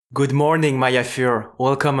Good morning, Maya Fuhr.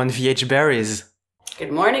 Welcome on VH Berries.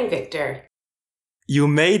 Good morning, Victor. You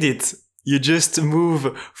made it. You just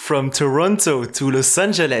moved from Toronto to Los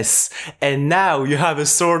Angeles, and now you have a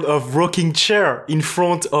sort of rocking chair in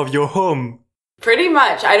front of your home. Pretty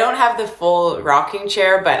much. I don't have the full rocking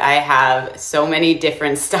chair, but I have so many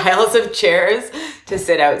different styles of chairs to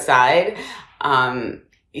sit outside.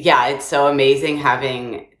 Yeah, it's so amazing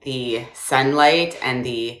having the sunlight and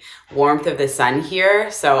the warmth of the sun here.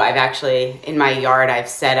 So I've actually, in my yard, I've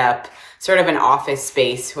set up sort of an office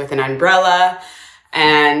space with an umbrella,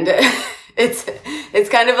 and it's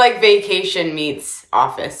kind of like vacation meets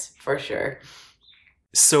office for sure.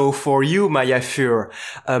 So for you, Maya Fuhr,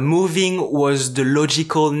 moving was the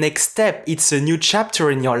logical next step. It's a new chapter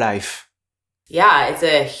in your life. Yeah, it's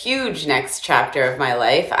a huge next chapter of my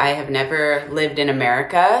life. I have never lived in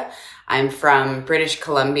America. I'm from British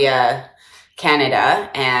Columbia, Canada,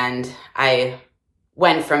 and I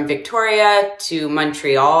went from Victoria to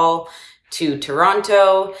Montreal to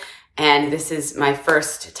Toronto, and this is my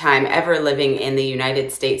first time ever living in the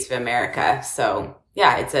United States of America. So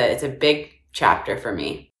yeah, it's a big chapter for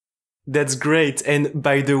me. That's great. And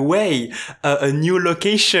by the way, a new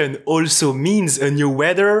location also means a new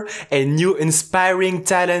weather and new inspiring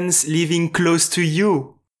talents living close to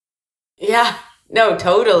you. Yeah, no,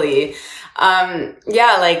 totally.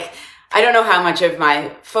 Yeah, like, I don't know how much of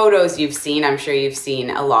my photos you've seen. I'm sure you've seen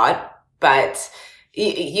a lot, but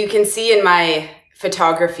you can see in my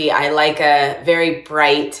photography, I like a very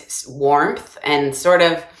bright warmth and sort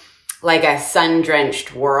of like a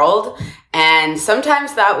sun-drenched world. And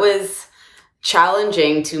sometimes that was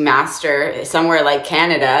challenging to master somewhere like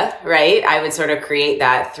Canada, right? I would sort of create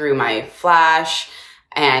that through my flash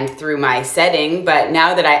and through my setting. But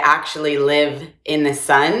now that I actually live in the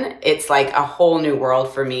sun, it's like a whole new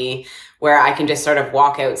world for me where I can just sort of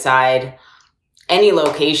walk outside any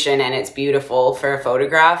location and it's beautiful for a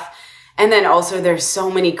photograph. And then also there's so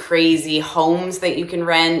many crazy homes that you can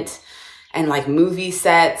rent and like movie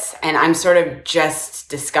sets. And I'm sort of just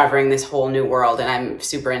discovering this whole new world and I'm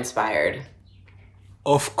super inspired.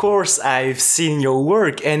 Of course, I've seen your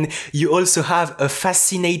work, and you also have a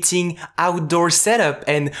fascinating outdoor setup.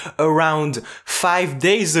 And around 5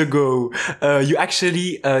 days ago, you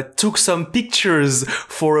actually took some pictures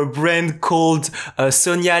for a brand called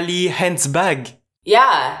Sonia Lee handbag.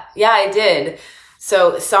 Yeah, I did.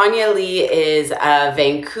 So Sonia Lee is a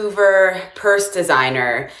Vancouver purse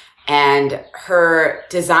designer, and her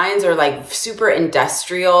designs are like super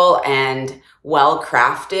industrial and well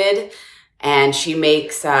crafted. And she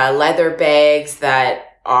makes leather bags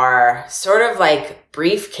that are sort of like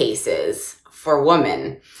briefcases for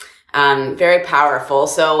women. Very powerful.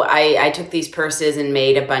 So I took these purses and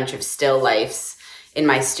made a bunch of still lifes in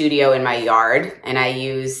my studio in my yard. And I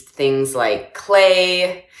used things like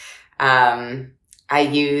clay. I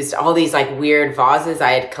used all these like weird vases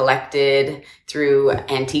I had collected through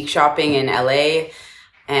antique shopping in LA.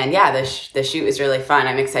 And yeah, the shoot was really fun.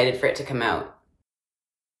 I'm excited for it to come out.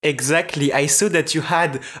 Exactly. I saw that you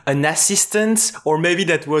had an assistant, or maybe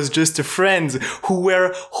that was just a friend, who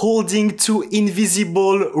were holding two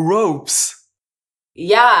invisible ropes.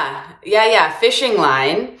 Yeah. Fishing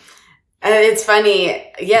line. It's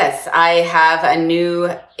funny. Yes, I have a new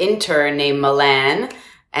intern named Milan,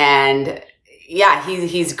 and yeah,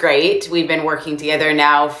 he's great. We've been working together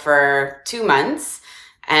now for 2 months,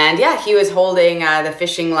 and yeah, he was holding the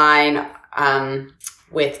fishing line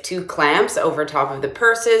with 2 clamps over top of the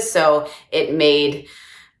purses, so it made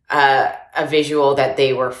a visual that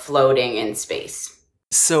they were floating in space.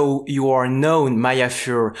 So you are known, Maya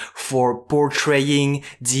Fuhr, for portraying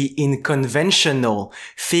the unconventional,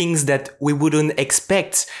 things that we wouldn't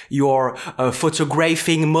expect. You're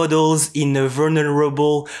photographing models in a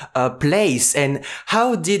vulnerable place. And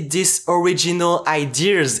how did these original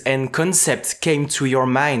ideas and concepts came to your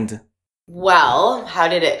mind? Well, how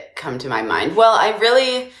did it come to my mind? Well, I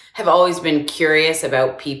really have always been curious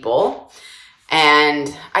about people.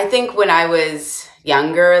 And I think when I was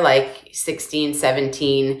younger, like 16,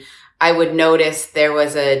 17, I would notice there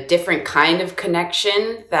was a different kind of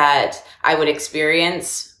connection that I would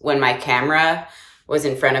experience when my camera was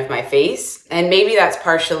in front of my face. And maybe that's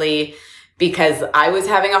partially because I was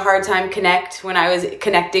having a hard time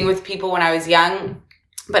connecting with people when I was young.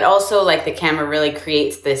 But also, like, the camera really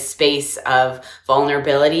creates this space of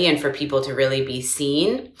vulnerability and for people to really be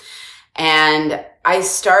seen. And I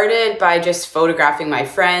started by just photographing my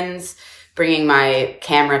friends, bringing my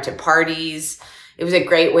camera to parties. It was a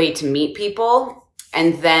great way to meet people.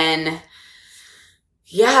 And then,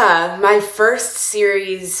 yeah, one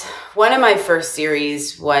of my first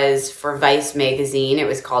series was for Vice magazine. It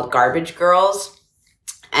was called Garbage Girls.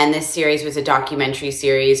 And this series was a documentary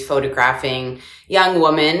series photographing young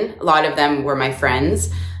women. A lot of them were my friends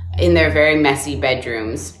in their very messy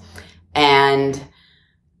bedrooms. And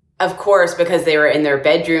of course, because they were in their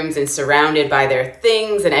bedrooms and surrounded by their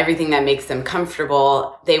things and everything that makes them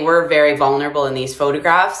comfortable, they were very vulnerable in these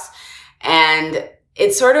photographs. And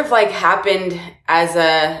it sort of like happened as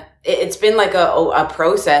it's been like a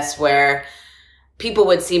process where people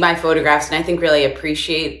would see my photographs and I think really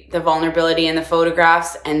appreciate the vulnerability in the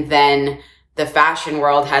photographs. And then the fashion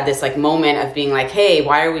world had this like moment of being like, hey,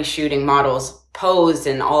 why are we shooting models posed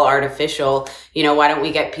and all artificial? You know, why don't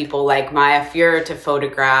we get people like Maya Fuhr to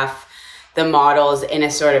photograph the models in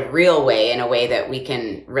a sort of real way, in a way that we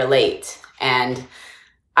can relate? And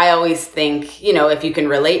I always think, you know, if you can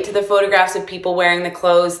relate to the photographs of people wearing the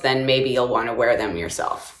clothes, then maybe you'll want to wear them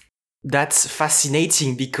yourself. That's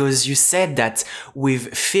fascinating because you said that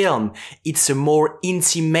with film, it's a more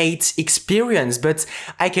intimate experience, but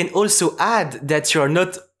I can also add that you're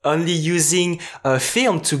not only using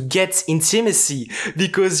film to get intimacy,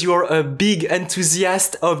 because you're a big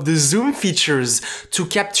enthusiast of the zoom features to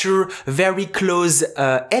capture very close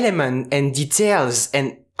elements and details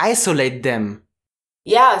and isolate them.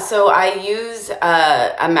 Yeah, so I use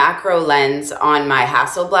a macro lens on my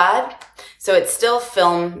Hasselblad. So it's still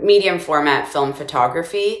film, medium format film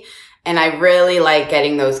photography. And I really like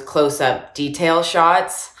getting those close-up detail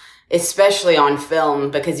shots, especially on film,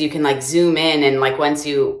 because you can like zoom in and like once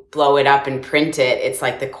you blow it up and print it, it's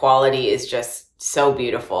like the quality is just so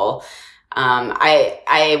beautiful. One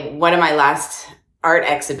of my last art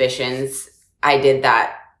exhibitions, I did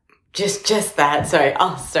that, just that. Sorry,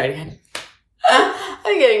 I'll start again.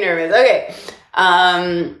 I'm getting nervous. Okay.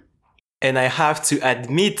 And I have to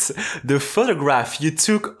admit, the photograph you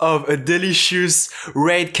took of a delicious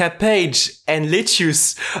red cabbage and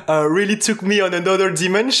lettuce really took me on another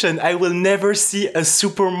dimension. I will never see a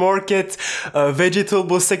supermarket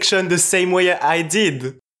vegetable section the same way I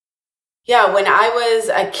did. Yeah, when I was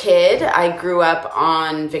a kid, I grew up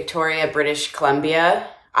on Victoria, British Columbia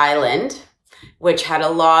Island, which had a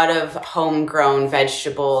lot of homegrown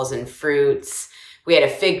vegetables and fruits. We had a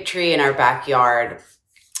fig tree in our backyard.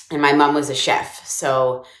 And my mom was a chef,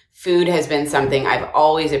 so food has been something I've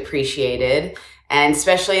always appreciated, and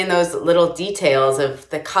especially in those little details of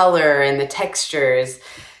the color and the textures.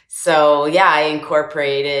 So yeah, I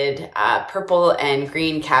incorporated purple and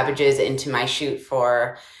green cabbages into my shoot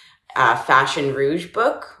for Fashion Rouge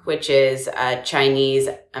book, which is a Chinese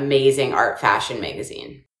amazing art fashion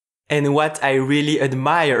magazine. And what I really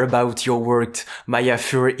admire about your work, Maya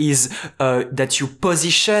Fuhr, is that you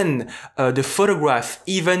position the photograph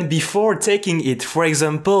even before taking it. For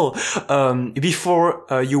example, before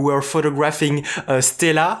you were photographing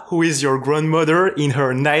Stella, who is your grandmother in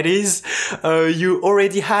her 90s, you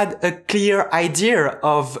already had a clear idea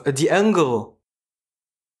of the angle.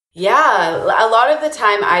 Yeah, a lot of the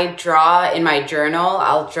time I draw in my journal,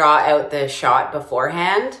 I'll draw out the shot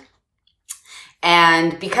beforehand.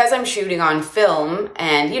 And because I'm shooting on film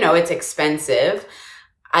and, you know, it's expensive,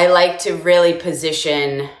 I like to really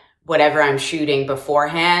position whatever I'm shooting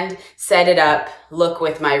beforehand, set it up, look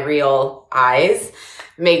with my real eyes,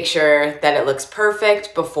 make sure that it looks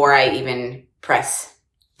perfect before I even press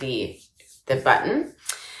the button.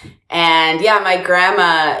 And yeah, my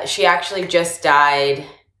grandma, she actually just died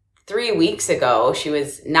 3 weeks ago. She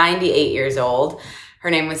was 98 years old. Her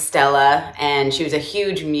name was Stella, and she was a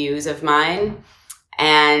huge muse of mine.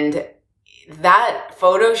 And that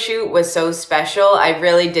photo shoot was so special. I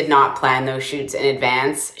really did not plan those shoots in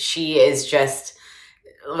advance. She is just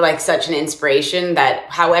like such an inspiration that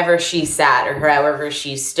however she sat or however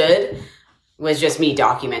she stood was just me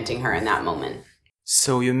documenting her in that moment.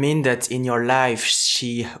 So you mean that in your life,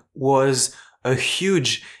 she was a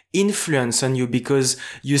huge influence on you because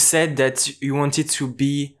you said that you wanted to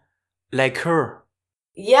be like her?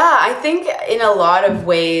 Yeah, I think in a lot of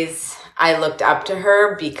ways I looked up to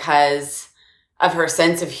her because of her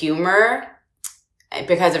sense of humor,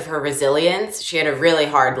 because of her resilience. She had a really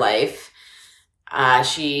hard life.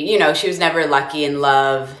 She was never lucky in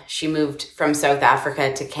love. She moved from South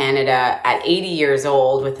Africa to Canada at 80 years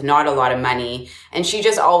old with not a lot of money. And she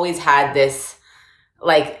just always had this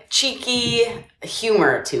like cheeky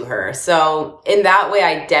humor to her. So in that way,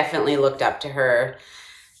 I definitely looked up to her.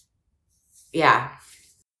 Yeah.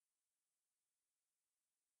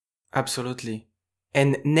 Absolutely.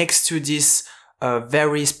 And next to this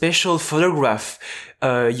very special photograph,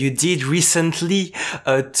 you did recently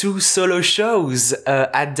 2 solo shows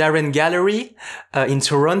at Darren Gallery in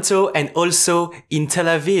Toronto and also in Tel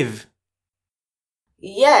Aviv.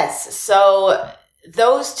 Yes. So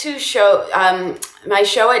those two my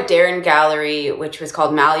show at Darren Gallery, which was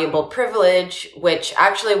called Malleable Privilege, which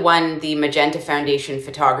actually won the Magenta Foundation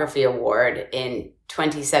Photography Award in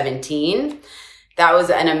 2017. That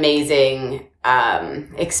was an amazing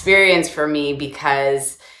experience for me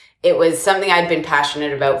because it was something I'd been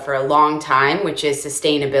passionate about for a long time, which is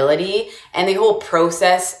sustainability and the whole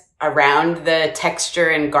process around the texture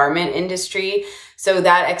and garment industry. So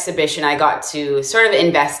that exhibition, I got to sort of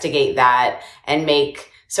investigate that and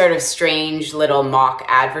make sort of strange little mock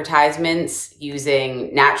advertisements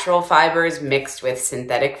using natural fibers mixed with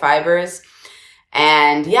synthetic fibers.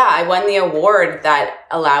 And yeah, I won the award that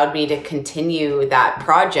allowed me to continue that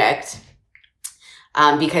project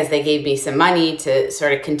because they gave me some money to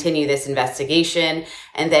sort of continue this investigation.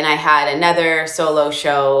 And then I had another solo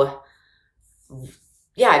show,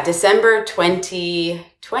 December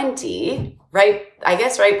 2020,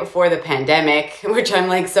 right before the pandemic, which I'm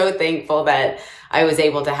like so thankful that I was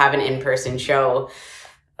able to have an in-person show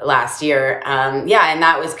last year. And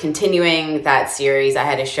that was continuing that series. I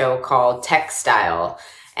had a show called Textile,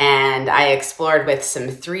 and I explored with some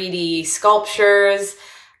 3D sculptures.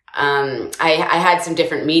 I had some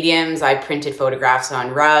different mediums. I printed photographs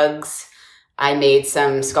on rugs. I made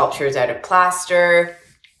some sculptures out of plaster.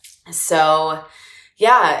 So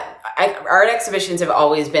art exhibitions have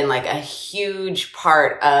always been like a huge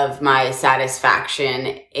part of my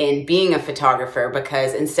satisfaction in being a photographer,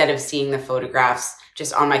 because instead of seeing the photographs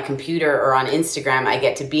just on my computer or on Instagram, I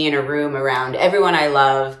get to be in a room around everyone I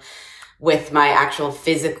love with my actual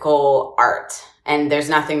physical art. And there's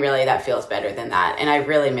nothing really that feels better than that. And I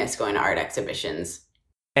really miss going to art exhibitions.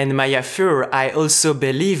 And Maya Fuhr, I also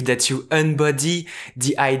believe that you embody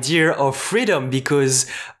the idea of freedom, because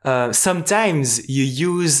sometimes you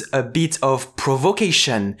use a bit of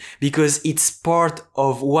provocation because it's part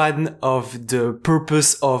of one of the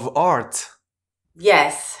purpose of art.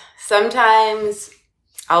 Yes, sometimes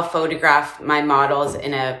I'll photograph my models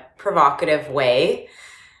in a provocative way.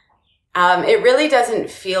 It really doesn't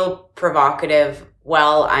feel provocative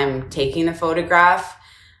while I'm taking the photograph.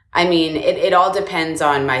 I mean, it all depends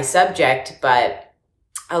on my subject, but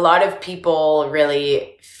a lot of people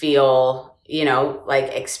really feel, like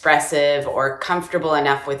expressive or comfortable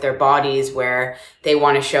enough with their bodies where they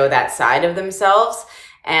want to show that side of themselves.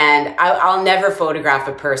 And I'll never photograph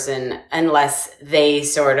a person unless they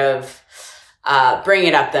sort of bring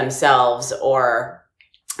it up themselves, or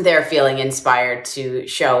they're feeling inspired to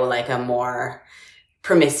show like a more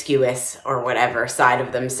promiscuous or whatever side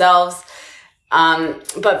of themselves.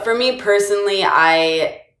 But for me personally,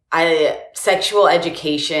 I sexual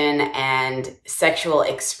education and sexual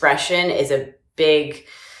expression is a big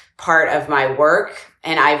part of my work.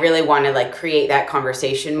 And I really want to like create that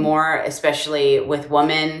conversation more, especially with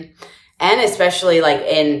women, and especially like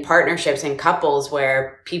in partnerships and couples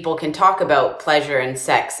where people can talk about pleasure and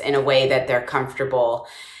sex in a way that they're comfortable.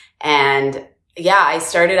 And I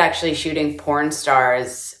started actually shooting porn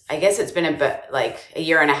stars. I guess it's been like a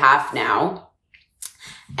year and a half now.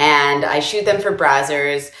 And I shoot them for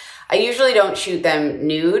Brazzers. I usually don't shoot them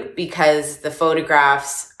nude because the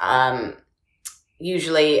photographs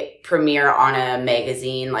usually premiere on a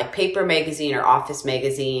magazine, like Paper Magazine or Office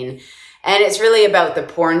Magazine. And it's really about the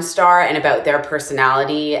porn star and about their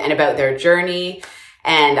personality and about their journey.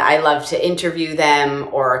 And I love to interview them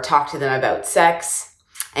or talk to them about sex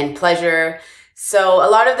and pleasure. So a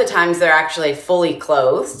lot of the times they're actually fully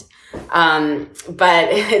clothed.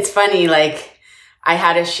 But it's funny, like, I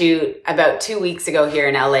had a shoot about 2 weeks ago here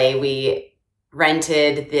in LA. We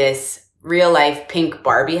rented this real life pink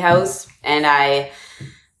Barbie house, and I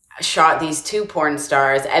shot these two porn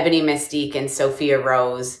stars, Ebony Mystique and Sophia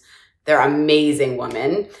Rose. They're amazing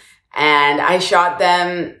women. And I shot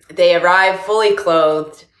them. They arrived fully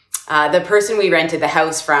clothed. The person we rented the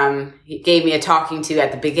house from gave me a talking to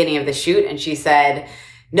at the beginning of the shoot, and she said,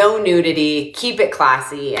 "No nudity, keep it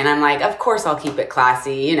classy." And I'm like, of course I'll keep it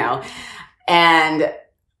classy, And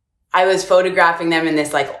I was photographing them in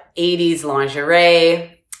this like 80s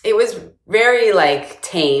lingerie. It was very like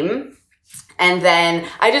tame. And then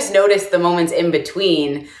I just noticed the moments in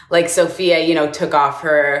between, like Sophia, took off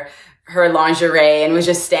her lingerie and was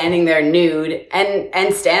just standing there nude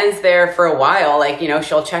and stands there for a while. Like,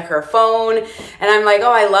 she'll check her phone. And I'm like,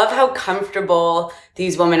 oh, I love how comfortable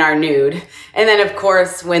these women are nude. And then of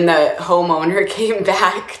course, when the homeowner came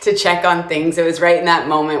back to check on things, it was right in that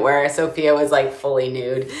moment where Sophia was like fully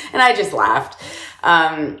nude. And I just laughed.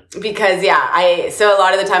 Because so a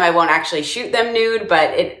lot of the time I won't actually shoot them nude,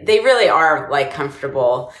 but they really are like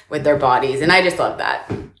comfortable with their bodies. And I just love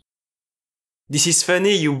that. This is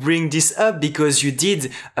funny you bring this up because you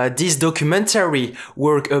did this documentary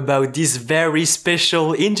work about this very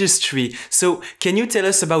special industry. So can you tell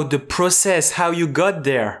us about the process, how you got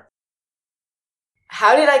there?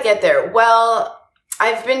 How did I get there? Well,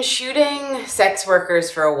 I've been shooting sex workers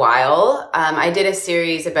for a while. I did a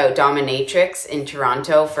series about dominatrix in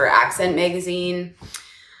Toronto for Accent magazine.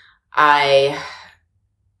 I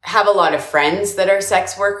have a lot of friends that are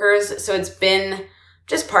sex workers, so it's been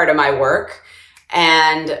just part of my work.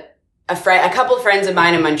 And a couple of friends of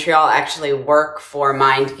mine in Montreal actually work for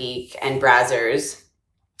MindGeek and Brazzers.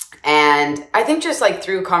 And I think just like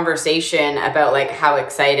through conversation about like how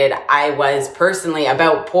excited I was personally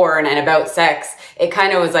about porn and about sex, it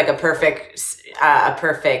kind of was like a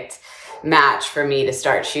perfect match for me to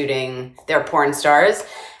start shooting their porn stars.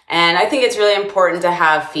 And I think it's really important to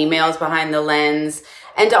have females behind the lens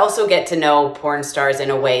and to also get to know porn stars in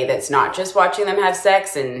a way that's not just watching them have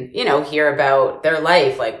sex and, you know, hear about their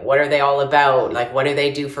life. Like, what are they all about? Like, what do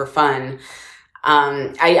they do for fun?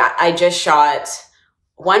 I just shot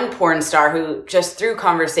one porn star who just through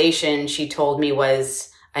conversation, she told me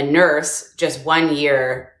was a nurse just 1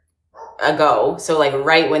 year ago. So like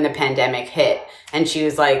right when the pandemic hit. And she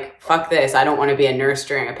was like, fuck this. I don't want to be a nurse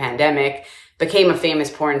during a pandemic. Became a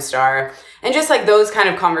famous porn star. And just like those kind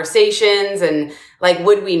of conversations and like,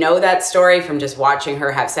 would we know that story from just watching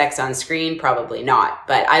her have sex on screen? Probably not.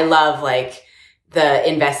 But I love like the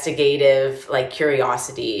investigative, like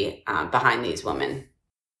curiosity behind these women.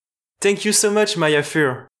 Thank you so much, Maya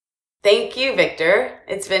Fuhr. Thank you, Victor.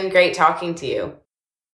 It's been great talking to you.